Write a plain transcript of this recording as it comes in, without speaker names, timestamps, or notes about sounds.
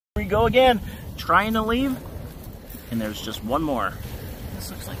Here we go again, trying to leave, and there's just one more. This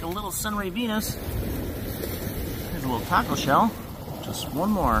looks like a little Sunray Venus. There's a little taco shell. Just one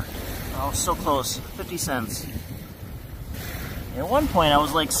more. Oh, so close. 50 cents. At one point, I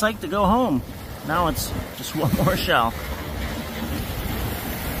was like psyched to go home. Now it's just one more shell.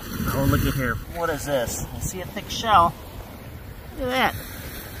 Oh, look at here. What is this? I see a thick shell. Look at that.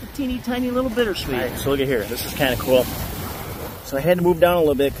 A teeny tiny little bittersweet. All right, so look at here. This is kind of cool. So I had to move down a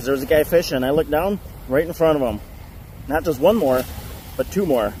little bit because there was a guy fishing. I looked down right in front of him. Not just one more, but two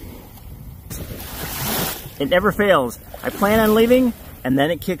more. It never fails. I plan on leaving, and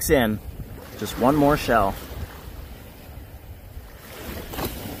then it kicks in. Just one more shell.